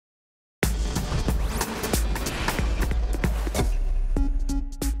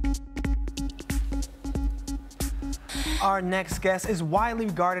Our next guest is widely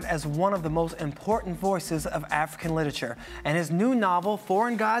regarded as one of the most important voices of African literature, and his new novel,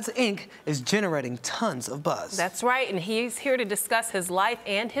 Foreign Gods, Inc., is generating tons of buzz. That's right, and he's here to discuss his life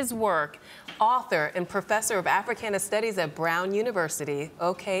and his work. Author and professor of Africana Studies at Brown University,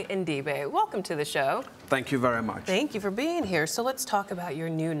 Okey Ndibe. Welcome to the show. Thank you very much. Thank you for being here. So let's talk about your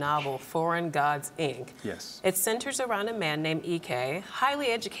new novel, Foreign Gods, Inc. Yes. It centers around a man named Okey, highly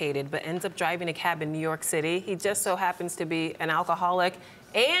educated, but ends up driving a cab in New York City. He just so happens to be an alcoholic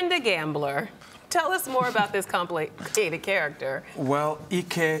and a gambler. Tell us more about this complicated character. Well,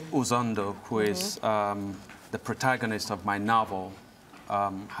 Ike Uzondo, who is the protagonist of my novel,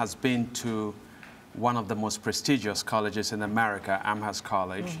 has been to one of the most prestigious colleges in America, Amherst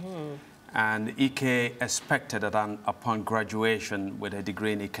College. And Ike expected that upon graduation with a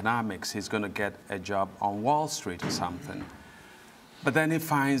degree in economics, he's going to get a job on Wall Street or something. But then he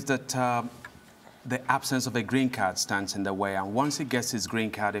finds that the absence of a green card stands in the way. And once he gets his green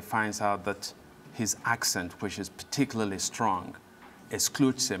card, he finds out that his accent, which is particularly strong,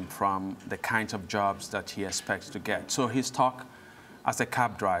 excludes him from the kinds of jobs that he expects to get. So he's stuck as a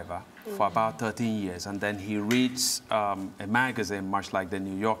cab driver for about 13 years, and then he reads a magazine, much like the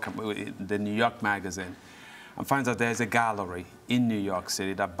New York magazine, and finds that there's a gallery in New York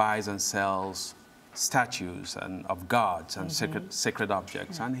City that buys and sells statues of gods and sacred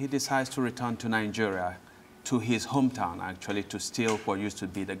objects. And he decides to return to Nigeria, to his hometown, actually, to steal what used to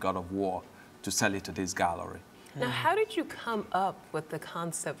be the god of war, to sell it to this gallery. Now, how did you come up with the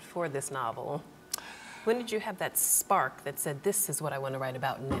concept for this novel? When did you have that spark that said, this is what I want to write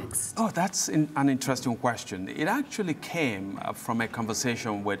about next? Oh, that's an interesting question. It actually came from a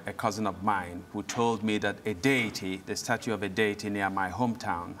conversation with a cousin of mine who told me that a deity, the statue of a deity near my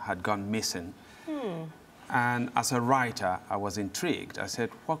hometown, had gone missing. And as a writer, I was intrigued. I said,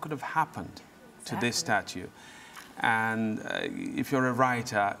 what could have happened to this statue? And if you're a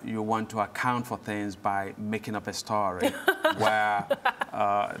writer, you want to account for things by making up a story where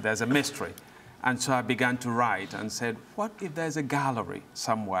there's a mystery. And so I began to write and said, what if there's a gallery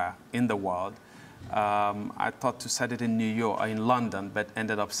somewhere in the world? I thought to set it in New York, in London, but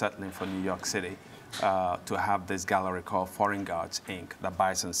ended up settling for New York City to have this gallery called Foreign Gods, Inc. that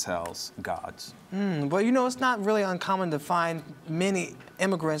buys and sells gods. Well, you know, it's not really uncommon to find many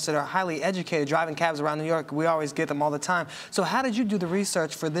immigrants that are highly educated driving cabs around New York. We always get them all the time. So how did you do the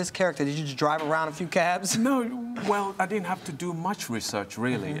research for this character? Did you just drive around a few cabs? No, well, I didn't have to do much research,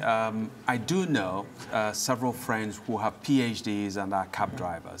 really. I do know several friends who have PhDs and are cab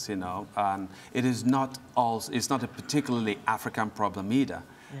drivers, you know, and it's not a particularly African problem either.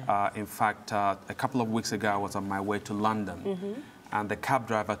 In fact, a couple of weeks ago, I was on my way to London, and the cab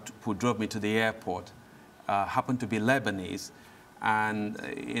driver who drove me to the airport happened to be Lebanese. And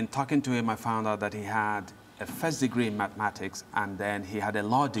in talking to him, I found out that he had a first degree in mathematics, and then he had a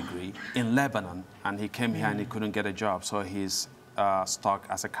law degree in Lebanon. And he came here and he couldn't get a job, so he's stuck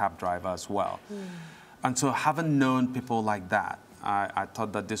as a cab driver as well. And so having known people like that, I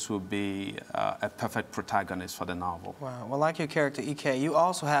thought that this would be a perfect protagonist for the novel. Wow. Well, like your character, Ike, you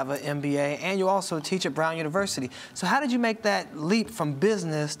also have an MBA, and you also teach at Brown University. So how did you make that leap from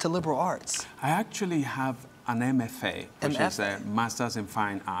business to liberal arts? I actually have an MFA, which is a Master's in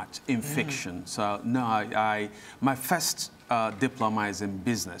Fine Arts in fiction. So, no, my first diploma is in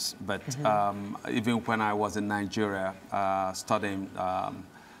business, but even when I was in Nigeria studying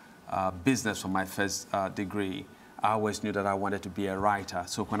business for my first degree, I always knew that I wanted to be a writer.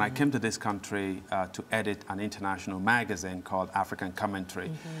 So when I came to this country to edit an international magazine called African Commentary,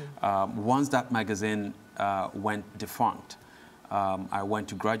 once that magazine went defunct, I went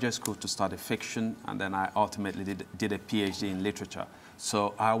to graduate school to study fiction, and then I ultimately did a PhD in literature.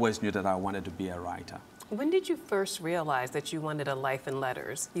 So I always knew that I wanted to be a writer. When did you first realize that you wanted a life in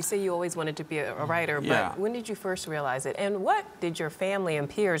letters? You say you always wanted to be a writer, but when did you first realize it? And what did your family and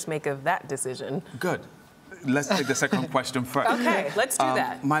peers make of that decision? Good. Let's take the second question first. Okay, let's do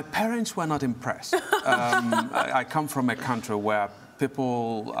that. My parents were not impressed. I come from a country where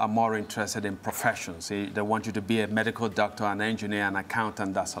people are more interested in professions. They want you to be a medical doctor, an engineer, an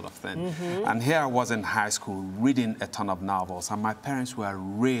accountant, that sort of thing. And here I was in high school reading a ton of novels, and my parents were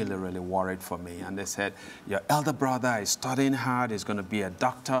really, really worried for me. And they said, your elder brother is studying hard, he's going to be a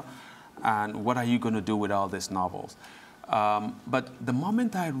doctor, and what are you going to do with all these novels? But the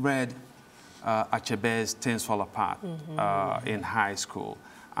moment I read Achebe's Things Fall Apart in high school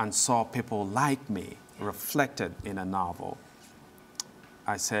and saw people like me reflected in a novel,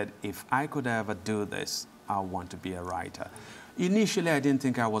 I said, if I could ever do this, I want to be a writer. Initially, I didn't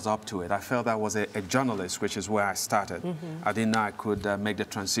think I was up to it. I felt I was a journalist, which is where I started. I didn't know I could make the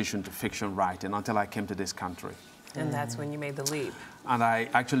transition to fiction writing until I came to this country. And that's when you made the leap. And I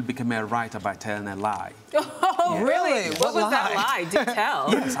actually became a writer by telling a lie. Oh, really? What was that lie? Do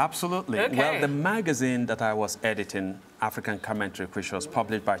tell. Yes, absolutely. Okay. Well, the magazine that I was editing, African Commentary, which was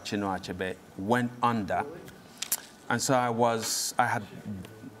published by Chinua Achebe, went under. And so I had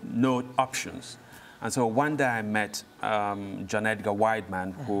no options. And so one day I met John Edgar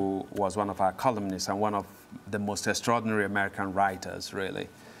Wideman, who was one of our columnists and one of the most extraordinary American writers, really.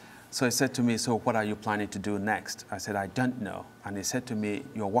 So he said to me, so what are you planning to do next? I said, I don't know. And he said to me,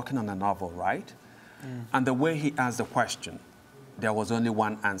 you're working on a novel, right? And the way he asked the question, there was only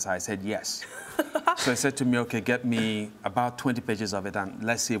one answer. I said, yes. So he said to me, okay, get me about 20 pages of it, and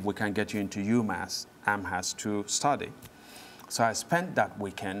let's see if we can get you into Amherst to study. So I spent that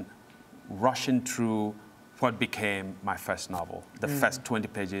weekend rushing through what became my first novel, the first 20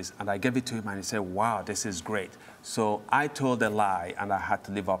 pages, and I gave it to him, and he said, wow, this is great. So I told a lie, and I had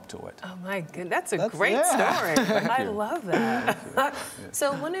to live up to it. Oh, my goodness. That's a great story. I love that.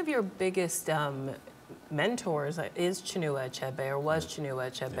 So one of your biggest mentors is Chinua Achebe, or was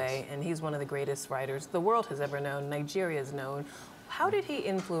Chinua Achebe, and he's one of the greatest writers the world has ever known, Nigeria has known. How did he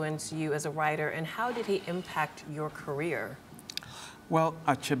influence you as a writer, and how did he impact your career? Well,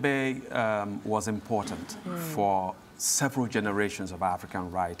 Achebe was important for several generations of African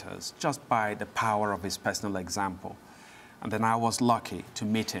writers, just by the power of his personal example. And then I was lucky to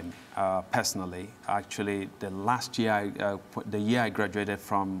meet him personally. Actually, the year I graduated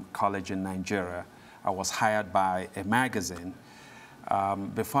from college in Nigeria, I was hired by a magazine.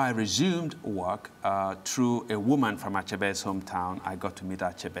 Before I resumed work, through a woman from Achebe's hometown, I got to meet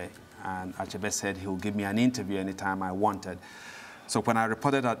Achebe. And Achebe said he would give me an interview anytime I wanted. So when I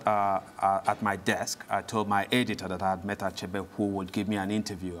reported at my desk, I told my editor that I had met Achebe, who would give me an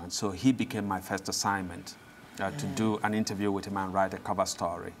interview. And so he became my first assignment, to do an interview with him and write a cover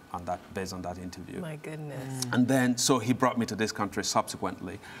story on that, based on that interview. My goodness. And then, so he brought me to this country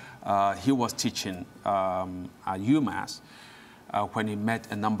subsequently. He was teaching at UMass when he met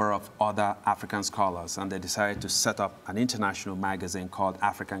a number of other African scholars, and they decided to set up an international magazine called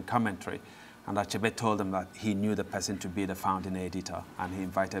African Commentary. And Achebe told him that he knew the person to be the founding editor, and he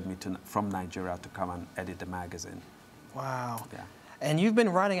invited me from Nigeria to come and edit the magazine. Wow. Yeah. And you've been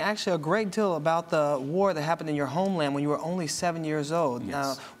writing actually a great deal about the war that happened in your homeland when you were only 7 years old. Yes.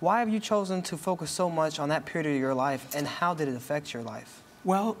 Now, why have you chosen to focus so much on that period of your life, and how did it affect your life?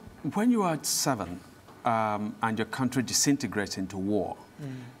 Well, when you are 7 and your country disintegrates into war,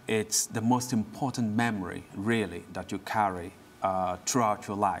 it's the most important memory, really, that you carry throughout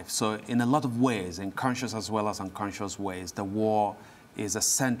your life. So in a lot of ways, in conscious as well as unconscious ways, the war is a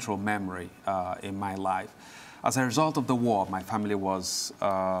central memory in my life. As a result of the war, my family was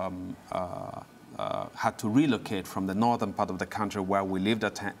had to relocate from the northern part of the country where we lived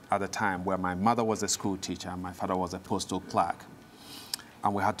at the time, where my mother was a school teacher and my father was a postal clerk.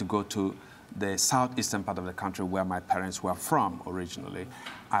 And we had to go to the southeastern part of the country where my parents were from originally.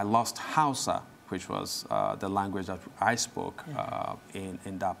 I lost Hausa, which was the language that I spoke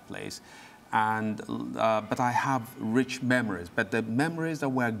in that place. But I have rich memories, but the memories that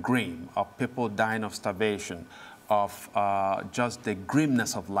were grim, of people dying of starvation, of just the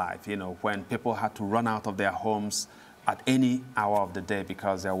grimness of life, you know, when people had to run out of their homes at any hour of the day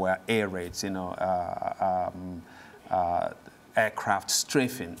because there were air raids, you know, aircraft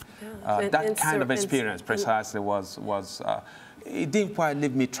strafing. That kind of experience precisely was it didn't quite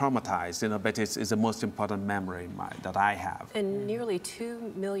leave me traumatized, you know, but it's the most important memory that I have. And nearly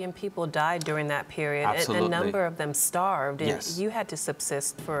 2 million people died during that period. Absolutely. And a number of them starved. And Yes. you had to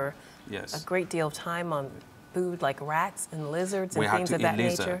subsist for Yes. a great deal of time on food like rats and lizards and things of that We had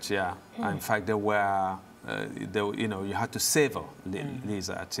to eat nature. lizards, yeah. In fact, there were, you know, you had to savor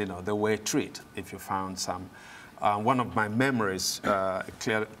lizards, you know, they were a treat if you found some. One of my memories,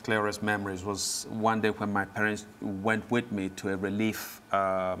 clearest memories, was one day when my parents went with me to a relief,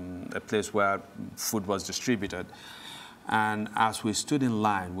 a place where food was distributed. And as we stood in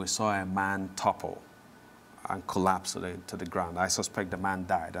line, we saw a man topple and collapse to the ground. I suspect the man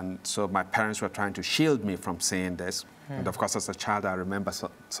died. And so my parents were trying to shield me from seeing this. And of course, as a child, I remember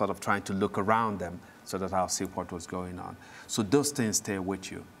sort of trying to look around them so that I'll see what was going on. So those things stay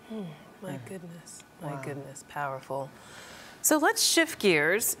with you. My goodness. My goodness, powerful. So let's shift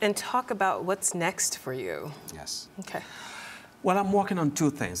gears and talk about what's next for you. Yes. Okay. Well, I'm working on two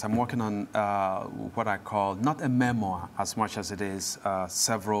things. I'm working on what I call not a memoir as much as it is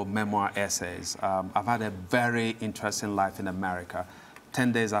several memoir essays. I've had a very interesting life in America.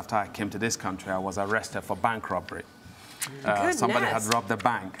 10 days after I came to this country, I was arrested for bank robbery. Somebody had robbed the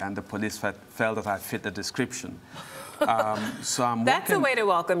bank, and the police felt that I fit the description. So I'm That's working... a way to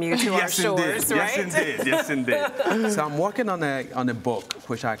welcome you to our shores, indeed. right? Yes, indeed. Yes, indeed. So I'm working on a book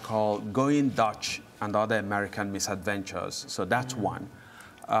which I call Going Dutch and Other American Misadventures. So that's one.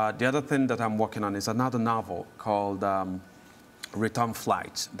 The other thing that I'm working on is another novel called Return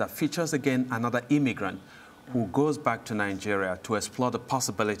Flight that features, again, another immigrant who goes back to Nigeria to explore the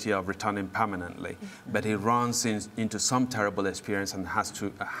possibility of returning permanently. But he runs into some terrible experience and has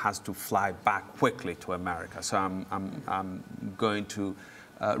to fly back quickly to America. So I'm going to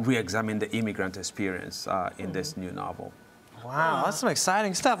re-examine the immigrant experience in this new novel. Wow, that's some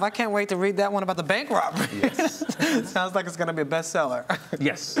exciting stuff. I can't wait to read that one about the bank robbery. Yes. Sounds like it's going to be a bestseller.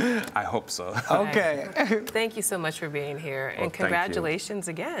 Yes, I hope so. Okay. Thank you so much for being here, and congratulations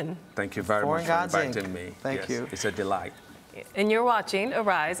again. Thank you very much for inviting me. Thank you. It's a delight. And you're watching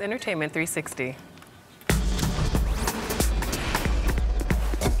Arise Entertainment 360.